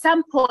yourself. So at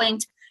some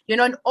point,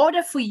 in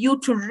order for you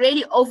to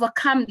really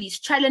overcome these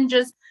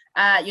challenges,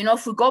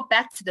 if we go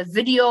back to the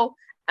video,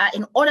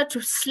 in order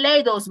to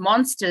slay those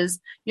monsters,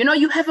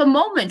 you have a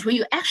moment where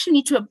you actually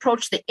need to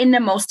approach the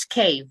innermost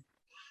cave.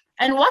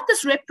 And what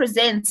this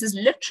represents is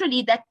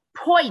literally that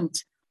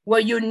point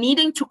where you're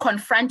needing to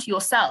confront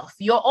yourself,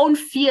 your own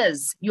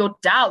fears, your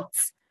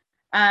doubts,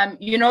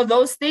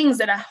 those things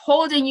that are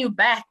holding you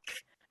back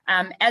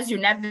as you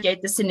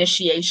navigate this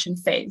initiation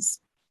phase.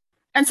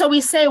 And so we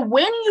say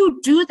when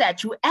you do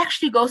that, you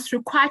actually go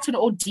through quite an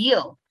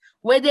ordeal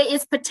where there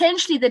is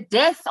potentially the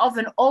death of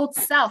an old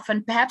self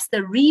and perhaps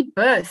the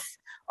rebirth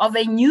of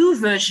a new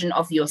version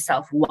of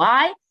yourself.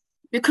 Why?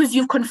 Because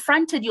you've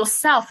confronted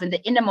yourself in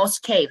the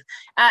innermost cave.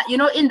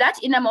 In that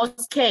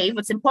innermost cave,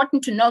 it's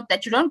important to note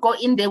that you don't go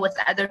in there with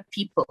other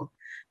people.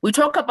 We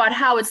talk about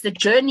how it's the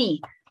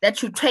journey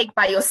that you take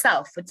by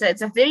yourself.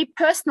 It's a very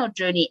personal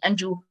journey, and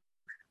you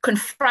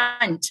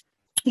confront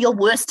your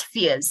worst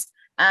fears,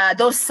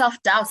 those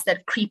self-doubts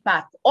that creep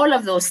up, all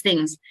of those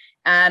things.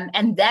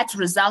 And that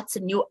results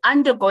in you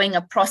undergoing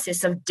a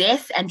process of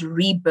death and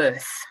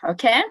rebirth,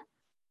 okay?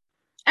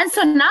 And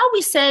so now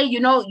we say,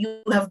 you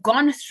have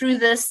gone through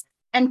this.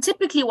 And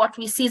typically what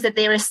we see is that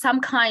there is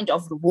some kind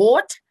of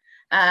reward.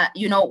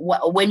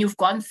 When you've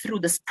gone through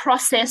this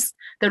process,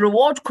 the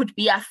reward could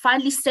be, I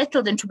finally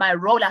settled into my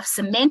role, I've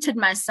cemented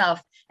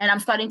myself, and I'm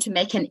starting to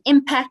make an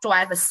impact, or I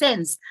have a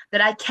sense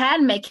that I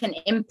can make an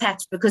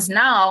impact because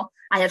now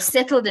I have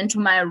settled into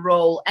my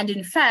role. And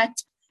in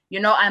fact,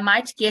 I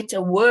might get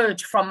a word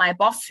from my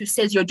boss who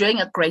says, you're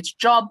doing a great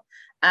job.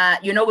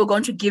 We're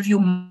going to give you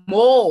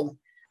more,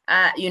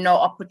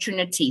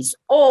 opportunities,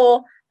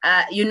 or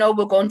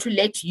we're going to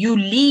let you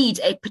lead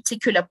a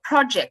particular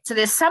project. So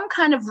there's some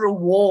kind of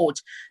reward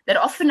that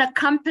often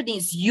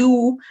accompanies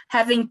you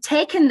having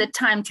taken the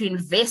time to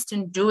invest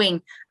in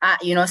doing,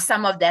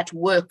 some of that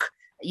work,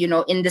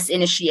 in this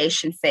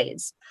initiation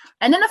phase.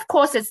 And then, of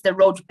course, it's the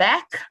road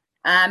back.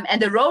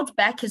 And the road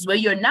back is where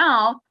you're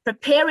now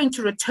preparing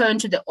to return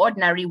to the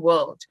ordinary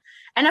world.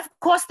 And of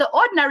course, the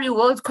ordinary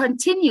world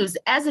continues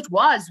as it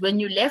was when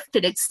you left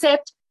it,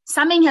 except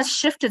something has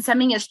shifted,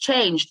 something has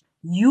changed.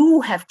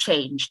 You have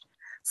changed.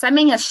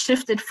 Something has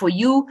shifted for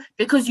you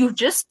because you've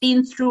just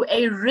been through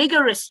a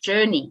rigorous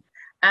journey.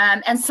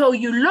 And so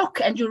you look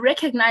and you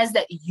recognize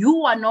that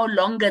you are no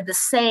longer the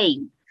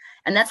same.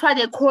 And that's why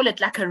they call it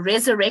like a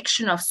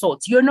resurrection of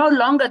sorts. You're no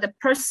longer the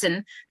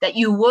person that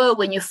you were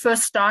when you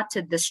first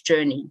started this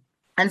journey.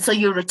 And so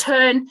you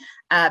return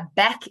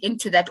back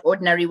into that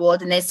ordinary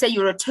world. And they say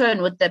you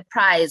return with the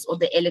prize or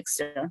the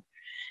elixir.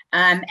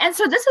 And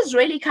so this is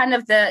really kind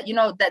of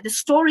the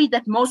story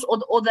that most,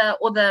 or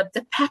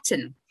the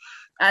pattern,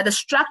 the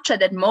structure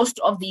that most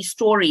of these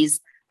stories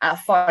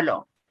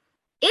follow.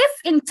 If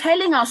in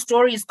telling our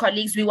stories,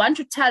 colleagues, we want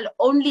to tell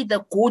only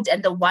the good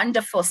and the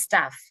wonderful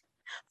stuff,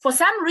 for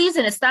some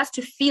reason it starts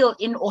to feel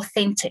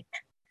inauthentic.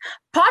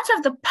 Part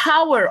of the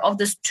power of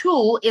this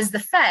tool is the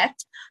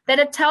fact that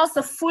it tells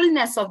the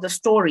fullness of the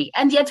story.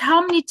 And yet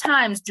how many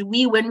times do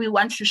we, when we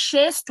want to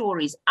share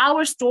stories,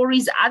 our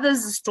stories,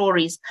 others'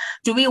 stories,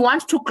 do we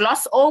want to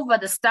gloss over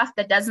the stuff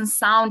that doesn't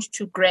sound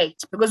too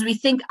great because we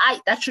think,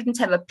 that shouldn't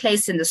have a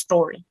place in the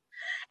story.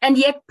 And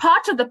yet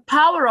part of the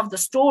power of the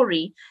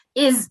story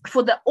is,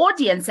 for the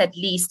audience at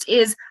least,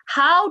 is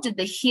how did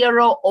the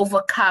hero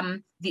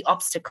overcome the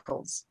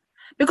obstacles?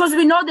 Because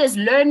we know there's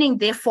learning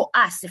there for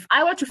us. If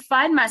I were to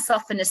find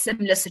myself in a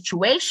similar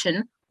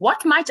situation,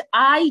 what might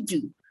I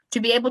do to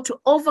be able to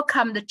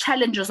overcome the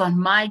challenges on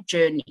my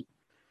journey?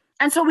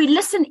 And so we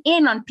listen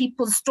in on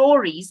people's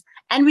stories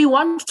and we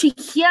want to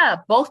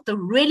hear both the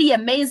really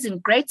amazing,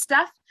 great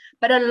stuff,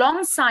 but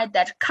alongside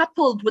that,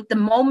 coupled with the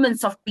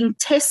moments of being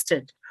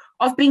tested,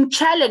 of being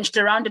challenged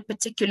around a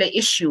particular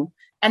issue,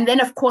 and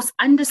then, of course,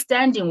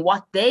 understanding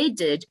what they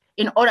did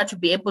in order to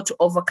be able to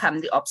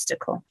overcome the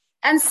obstacle.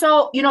 And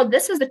so,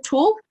 this is the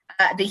tool,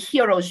 the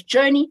hero's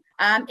journey.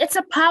 It's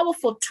a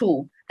powerful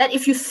tool that,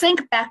 if you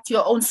think back to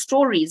your own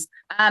stories,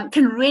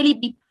 can really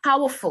be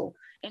powerful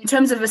in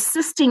terms of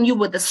assisting you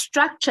with the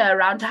structure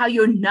around how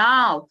you're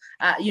now,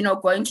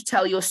 going to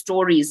tell your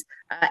stories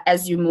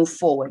as you move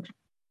forward.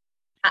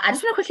 I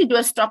just want to quickly do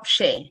a stop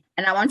share,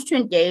 and I want you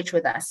to engage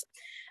with us.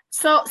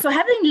 So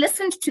having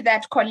listened to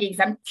that, colleagues,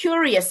 I'm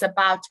curious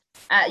about,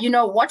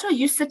 what are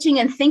you sitting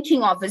and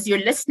thinking of as you're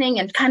listening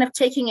and kind of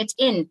taking it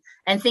in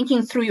and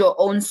thinking through your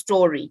own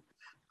story?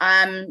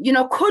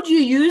 Could you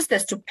use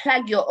this to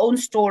plug your own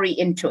story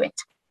into it?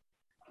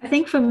 I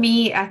think for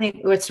me,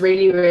 what's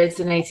really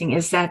resonating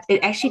is that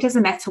it actually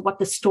doesn't matter what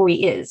the story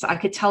is. I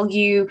could tell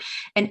you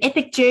an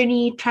epic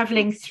journey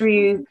traveling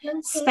through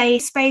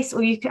space,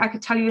 or I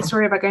could tell you a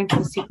story about going to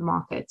the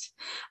supermarket.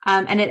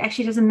 And it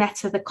actually doesn't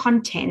matter the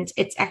content.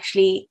 It's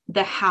actually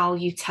the how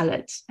you tell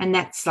it. And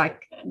that's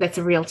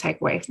a real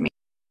takeaway for me.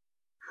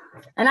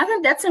 And I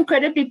think that's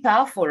incredibly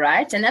powerful,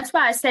 right? And that's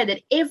why I say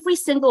that every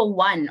single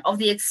one of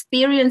the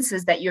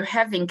experiences that you're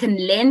having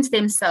can lend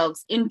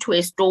themselves into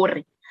a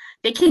story.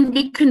 They can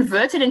be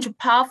converted into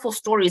powerful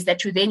stories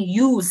that you then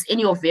use in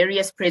your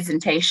various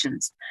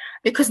presentations,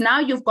 because now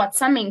you've got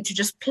something to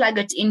just plug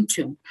it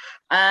into.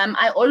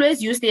 I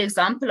always use the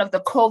example of the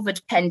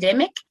COVID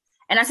pandemic.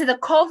 And I say the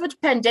COVID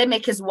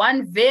pandemic is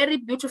one very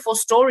beautiful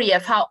story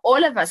of how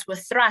all of us were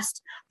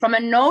thrust from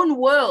a known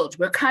world.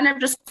 We're kind of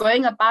just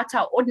going about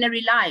our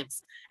ordinary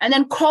lives. And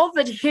then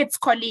COVID hits,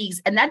 colleagues,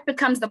 and that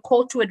becomes the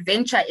call to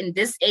adventure in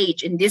this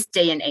age, in this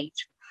day and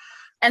age.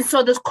 And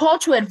so this call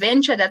to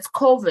adventure that's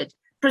COVID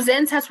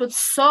presents us with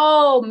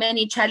so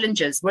many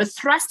challenges. We're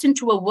thrust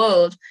into a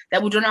world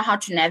that we don't know how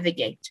to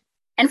navigate.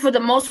 And for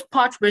the most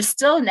part, we're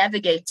still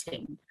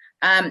navigating,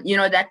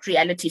 that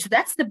reality. So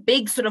that's the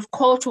big sort of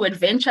call to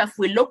adventure. If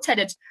we looked at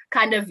it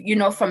kind of,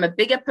 from a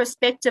bigger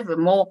perspective, a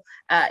more,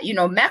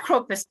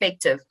 macro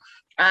perspective,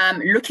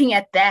 looking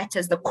at that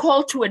as the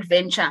call to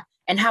adventure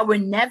and how we're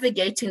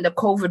navigating the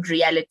COVID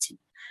reality.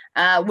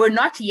 We're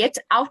not yet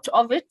out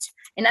of it.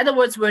 In other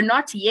words, we're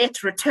not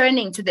yet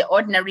returning to the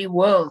ordinary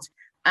world.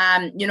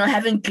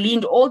 Having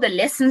gleaned all the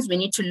lessons we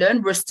need to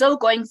learn, we're still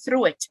going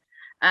through it.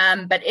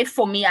 But it,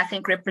 for me, I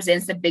think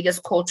represents the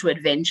biggest call to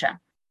adventure.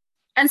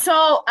 And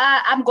so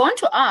I'm going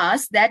to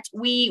ask that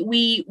we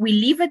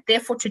leave it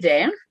there for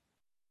today.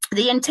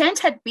 The intent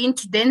had been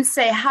to then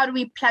say, how do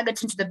we plug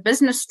it into the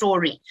business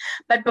story?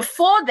 But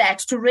before that,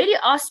 to really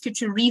ask you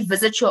to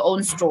revisit your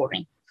own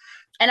story.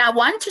 And I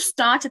want to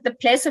start at the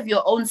place of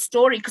your own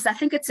story, because I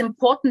think it's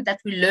important that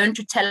we learn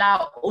to tell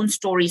our own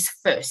stories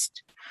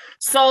first.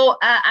 So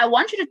I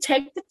want you to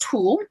take the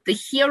tool, the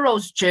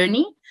hero's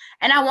journey,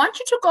 and I want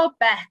you to go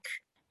back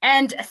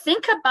and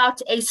think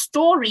about a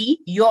story,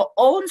 your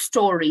own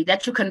story,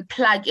 that you can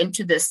plug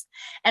into this.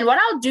 And what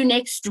I'll do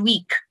next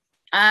week,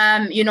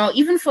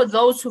 even for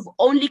those who've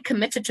only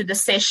committed to the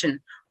session,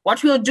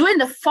 what we'll do in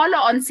the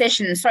follow-on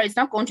session, sorry, it's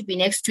not going to be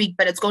next week,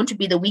 but it's going to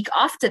be the week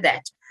after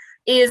that,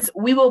 is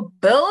we will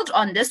build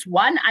on this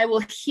one. I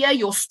will hear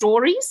your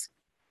stories.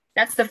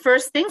 That's the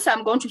first thing. So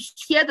I'm going to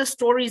hear the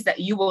stories that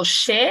you will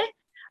share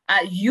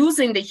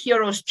using the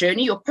hero's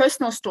journey, your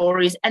personal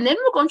stories. And then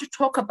we're going to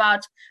talk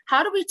about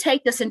how do we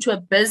take this into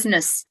a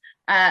business,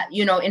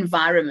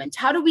 environment?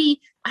 How do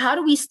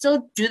we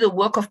still do the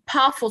work of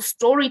powerful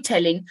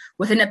storytelling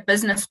within a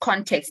business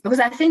context? Because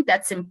I think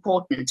that's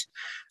important.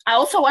 I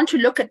also want to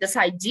look at this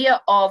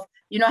idea of,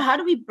 how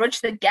do we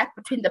bridge the gap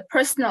between the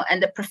personal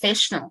and the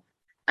professional?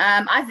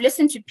 I've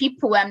listened to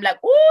people where I'm like,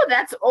 oh,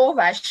 that's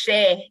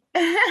overshare,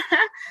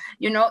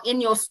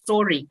 in your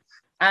story.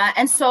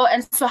 And so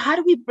how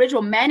do we bridge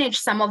or manage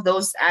some of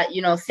those,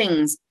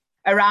 things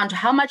around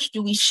how much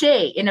do we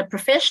share in a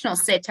professional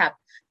setup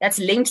that's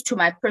linked to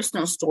my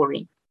personal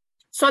story?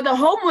 So the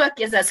homework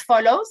is as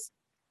follows.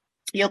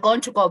 You're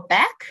going to go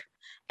back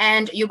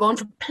and you're going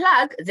to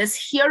plug this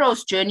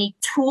hero's journey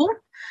tool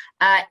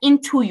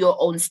into your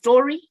own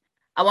story.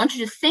 I want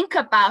you to think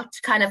about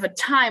kind of a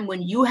time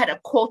when you had a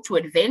call to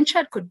adventure.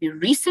 It could be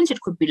recent, it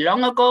could be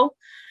long ago.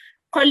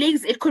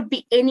 Colleagues, it could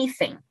be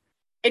anything.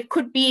 It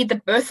could be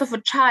the birth of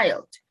a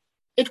child.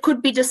 It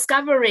could be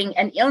discovering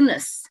an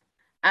illness.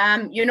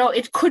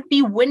 It could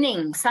be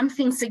winning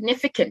something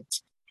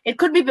significant. It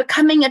could be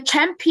becoming a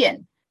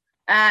champion.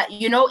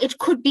 It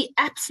could be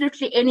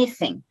absolutely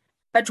anything.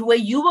 But where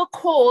you were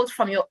called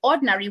from your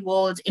ordinary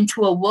world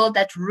into a world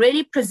that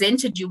really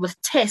presented you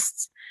with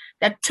tests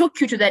that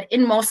took you to that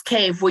inmost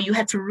cave where you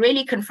had to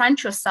really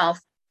confront yourself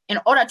in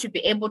order to be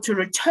able to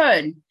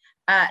return,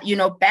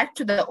 back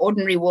to the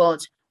ordinary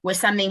world where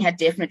something had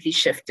definitely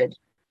shifted.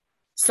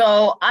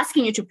 So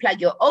asking you to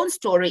plug your own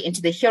story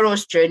into the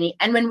hero's journey.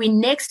 And when we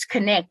next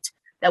connect,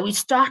 that we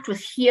start with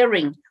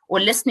hearing or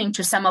listening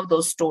to some of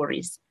those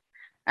stories.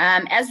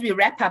 As we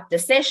wrap up the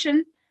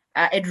session,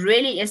 it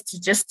really is to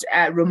just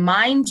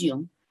remind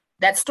you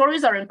that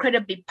stories are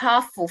incredibly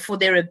powerful for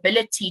their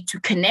ability to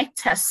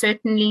connect us,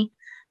 certainly.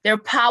 They're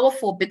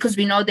powerful because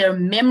we know they're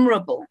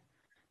memorable.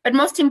 But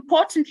most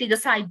importantly,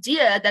 this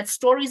idea that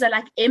stories are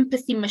like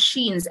empathy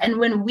machines. And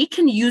when we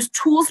can use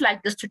tools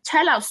like this to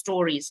tell our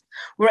stories,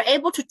 we're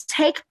able to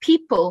take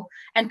people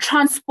and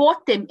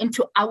transport them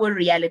into our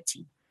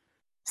reality.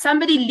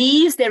 Somebody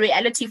leaves their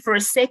reality for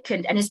a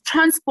second and is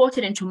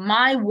transported into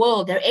my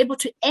world. They're able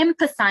to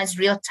empathize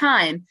real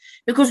time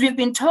because we've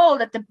been told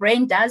that the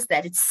brain does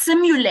that. It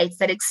simulates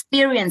that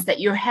experience that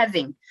you're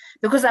having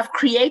because I've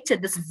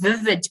created this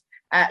vivid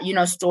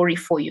story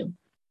for you.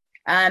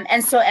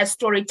 And so as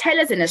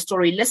storytellers and as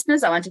story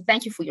listeners, I want to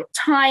thank you for your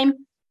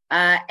time.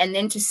 And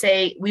then to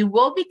say, we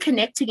will be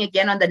connecting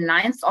again on the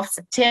 9th of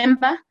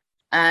September.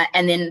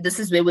 And then this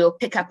is where we'll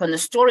pick up on the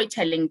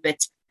storytelling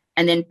bit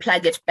and then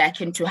plug it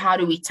back into how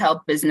do we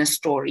tell business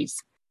stories.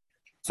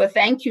 So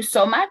thank you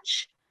so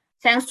much.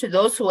 Thanks to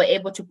those who were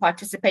able to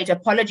participate.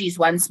 Apologies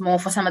once more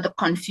for some of the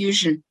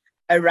confusion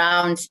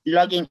around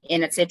logging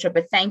in, etc.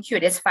 But thank you.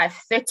 It is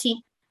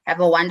 5:30. Have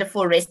a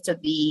wonderful rest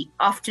of the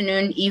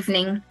afternoon,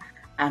 evening,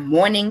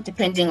 morning,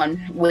 depending on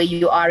where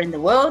you are in the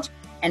world.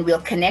 And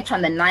we'll connect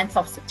on the 9th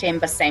of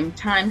September, same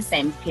time,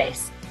 same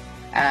place.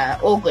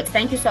 All good.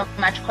 Thank you so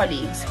much,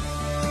 colleagues.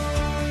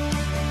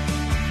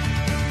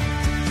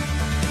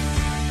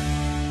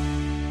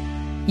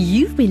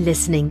 You've been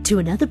listening to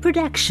another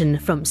production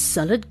from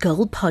Solid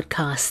Gold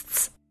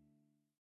Podcasts.